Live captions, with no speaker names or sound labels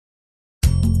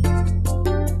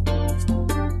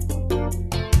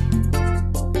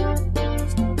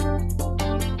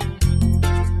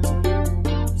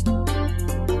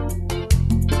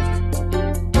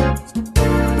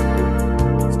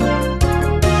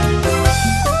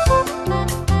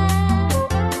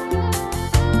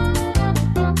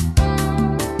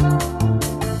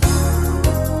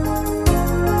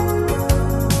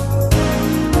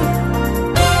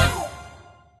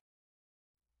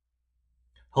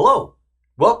Hello!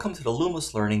 Welcome to the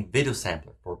Lumos Learning Video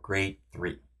Sampler for Grade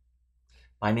 3.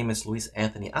 My name is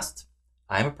Anthony Ast.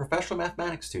 I am a professional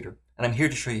mathematics tutor, and I'm here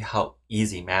to show you how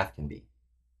easy math can be.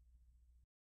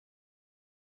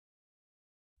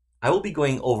 I will be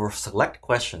going over select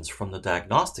questions from the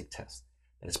diagnostic test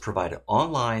that is provided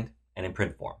online and in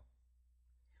print form.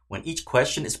 When each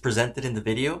question is presented in the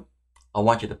video, I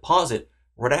want you to pause it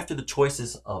right after the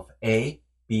choices of A,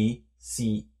 B,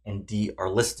 C, and D are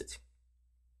listed.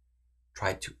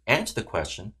 Try to answer the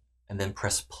question and then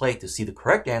press play to see the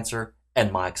correct answer and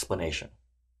my explanation.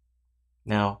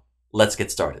 Now, let's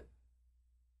get started.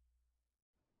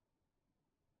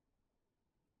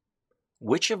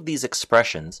 Which of these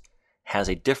expressions has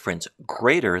a difference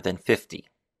greater than 50?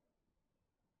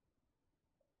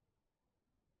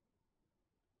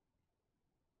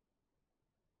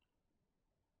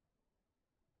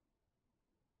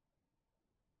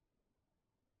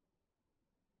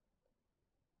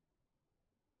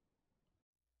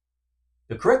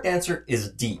 The correct answer is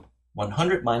D,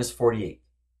 100 minus 48.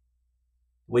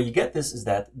 The way you get this is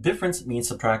that difference means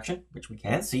subtraction, which we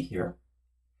can see here.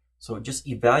 So just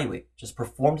evaluate, just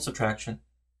perform the subtraction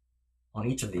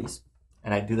on each of these.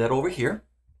 And I do that over here.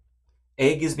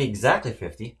 A gives me exactly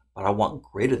 50, but I want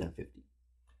greater than 50.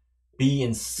 B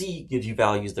and C gives you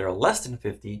values that are less than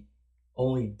 50.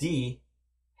 Only D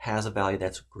has a value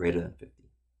that's greater than 50.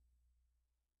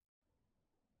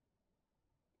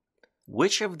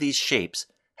 Which of these shapes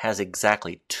has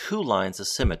exactly 2 lines of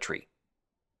symmetry?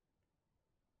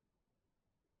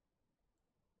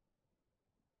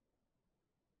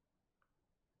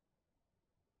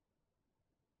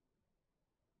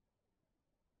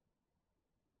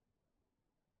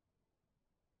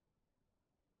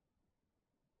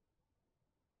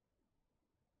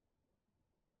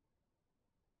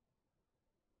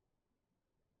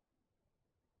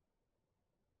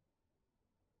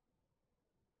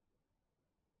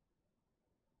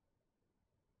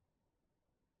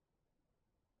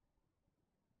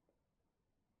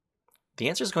 The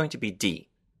answer is going to be D.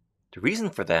 The reason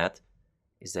for that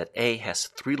is that A has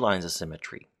 3 lines of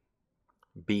symmetry,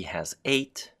 B has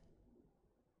 8,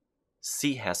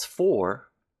 C has 4,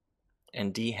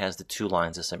 and D has the 2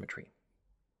 lines of symmetry.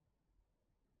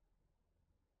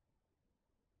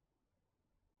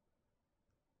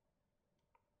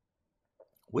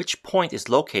 Which point is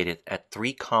located at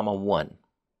 3, 1?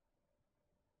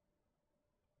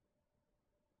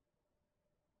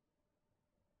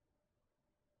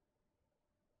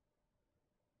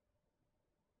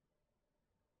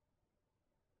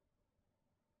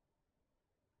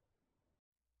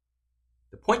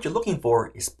 The point you're looking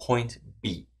for is point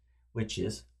B, which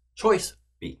is choice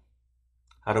B.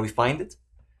 How do we find it?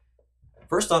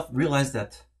 First off, realize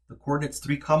that the coordinates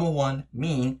 3, 1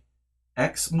 mean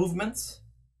x movements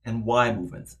and y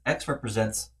movements. X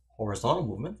represents horizontal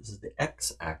movement. This is the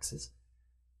x-axis.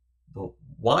 The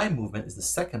y movement is the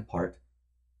second part,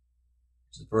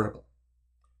 which is vertical.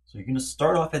 So you're going to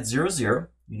start off at 0, 0.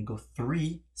 You're going to go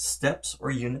 3 steps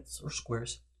or units or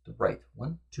squares to the right.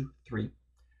 1, 2, 3.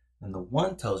 And the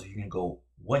 1 tells you can go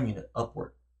 1 unit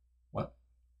upward. 1.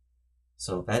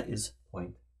 So that is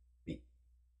point B.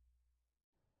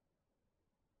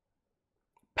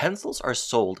 Pencils are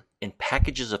sold in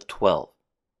packages of 12.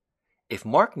 If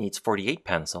Mark needs 48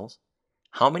 pencils,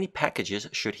 how many packages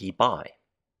should he buy?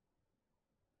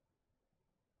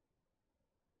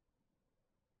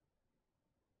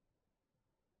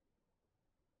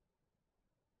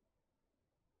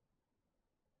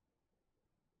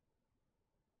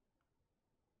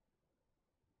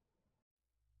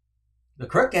 The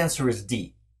correct answer is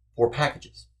D, 4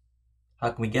 packages.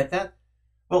 How can we get that?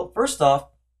 Well, first off,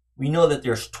 we know that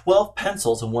there's 12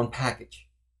 pencils in 1 package.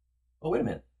 Oh, wait a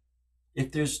minute.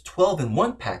 If there's 12 in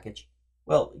 1 package,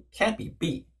 well, it can't be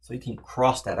B, so you can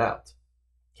cross that out.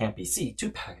 Can't be C, 2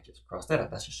 packages. Cross that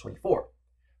out. That's just 24.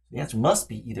 So the answer must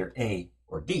be either A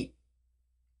or D.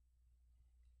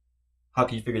 How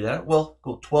can you figure that out? Well,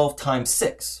 go 12 times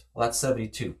 6. Well, that's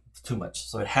 72. It's too much,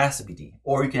 so it has to be D.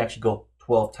 Or you can actually go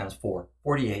 12 times 4,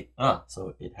 48.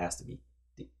 So it has to be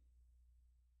D.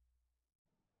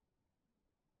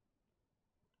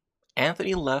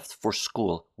 Anthony left for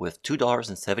school with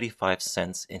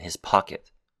 $2.75 in his pocket.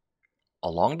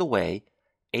 Along the way,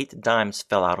 8 dimes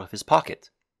fell out of his pocket.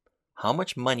 How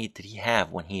much money did he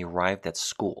have when he arrived at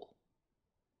school?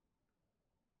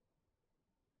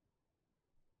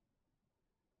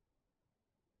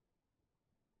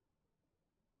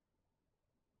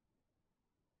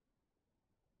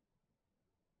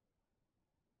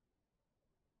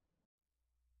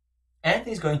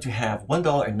 Anthony's going to have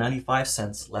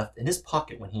 $1.95 left in his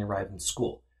pocket when he arrived in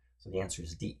school. So the answer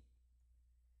is D.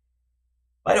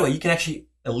 By the way, you can actually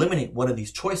eliminate one of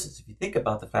these choices. If you think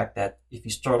about the fact that if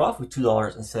you start off with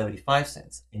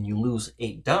 $2.75 and you lose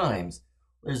 8 dimes,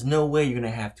 there's no way you're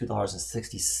going to have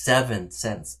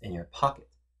 $2.67 in your pocket.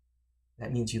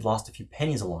 That means you lost a few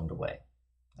pennies along the way.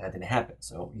 That didn't happen,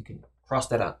 so you can cross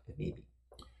that out if need be.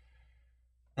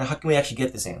 Now, how can we actually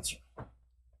get this answer?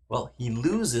 Well, he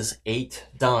loses 8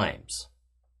 dimes.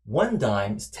 1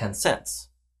 dime is 10 cents.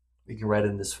 We can write it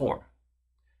in this form.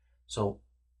 So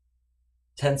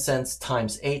 10 cents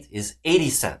times 8 is 80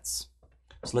 cents.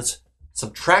 So let's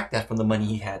subtract that from the money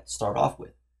he had to start off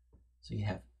with. So you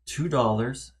have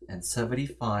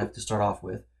 $2.75 to start off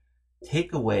with.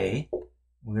 Take away,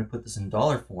 we're going to put this in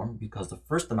dollar form because the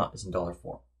first amount is in dollar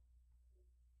form.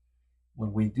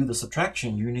 When we do the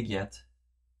subtraction, you're going to get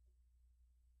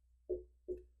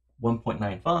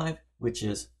 1.95, which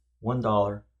is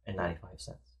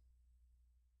 $1.95.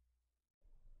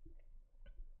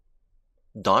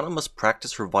 Donna must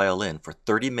practice her violin for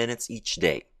 30 minutes each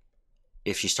day.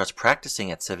 If she starts practicing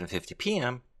at 7:50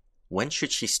 p.m., when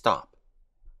should she stop?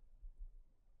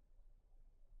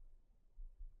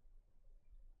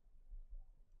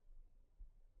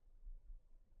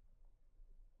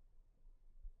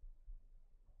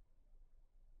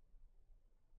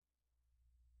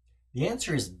 The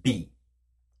answer is B,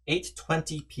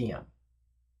 8:20 p.m.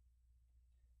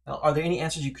 Now, are there any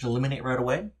answers you could eliminate right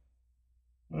away?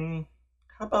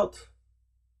 How about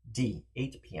D,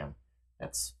 8 p.m.?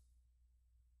 That's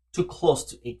too close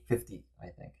to 8:50, I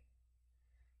think.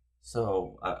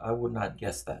 So I would not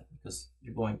guess that because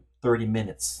you're going 30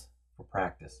 minutes for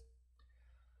practice.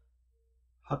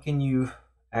 How can you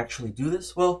actually do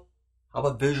this? Well, how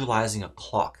about visualizing a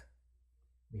clock?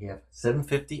 We have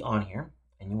 7:50 on here,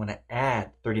 and you want to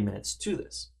add 30 minutes to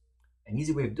this. An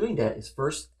easy way of doing that is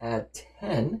first add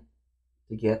 10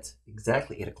 to get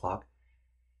exactly 8 o'clock.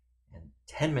 And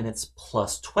 10 minutes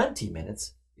plus 20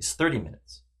 minutes is 30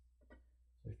 minutes.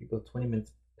 So if you go 20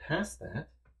 minutes past that,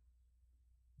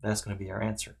 that's going to be our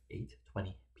answer,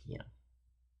 8:20 p.m.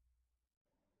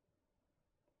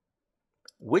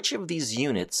 Which of these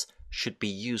units should be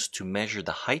used to measure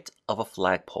the height of a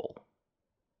flagpole?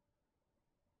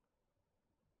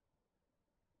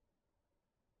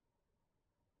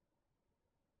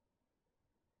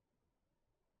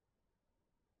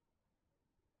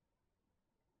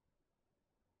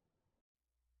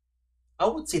 I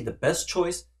would say the best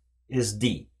choice is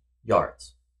D,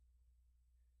 yards.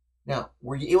 Now,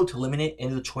 were you able to eliminate any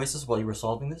of the choices while you were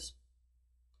solving this?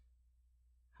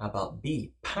 How about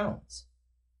B, pounds?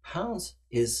 Pounds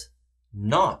is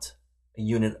not a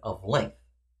unit of length.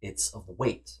 It's of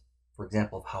weight. For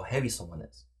example, of how heavy someone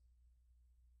is.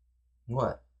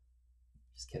 What?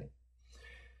 Just kidding.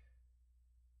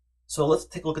 So let's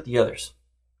take a look at the others.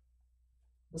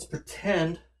 Let's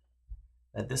pretend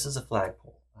that this is a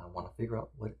flagpole. I want to figure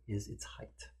out what is its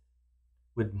height.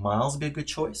 Would miles be a good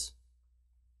choice?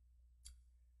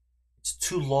 It's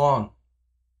too long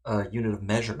a unit of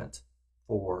measurement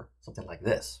for something like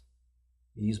this.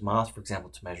 You use miles, for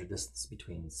example, to measure distance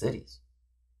between cities.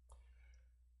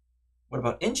 What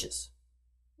about inches?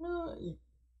 Well, you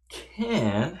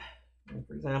can.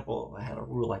 For example, if I had a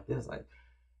rule like this,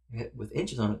 with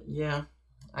inches on it, yeah,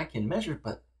 I can measure it,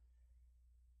 but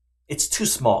it's too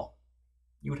small.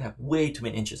 You would have way too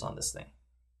many inches on this thing.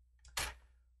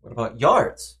 What about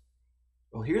yards?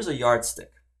 Well, here's a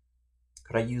yardstick.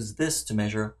 Could I use this to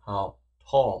measure how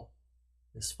tall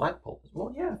this flagpole is?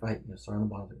 Well, yeah, if I start on the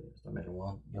bottom, I measure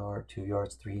 1 yard, 2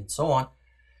 yards, 3, and so on.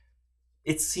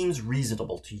 It seems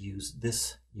reasonable to use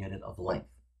this unit of length.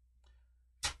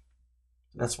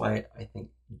 That's why I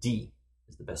think D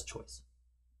is the best choice.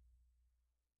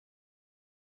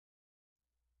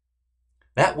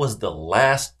 That was the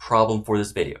last problem for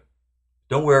this video.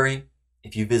 Don't worry,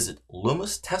 if you visit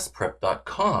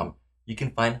lumostestprep.com, you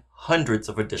can find hundreds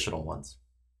of additional ones.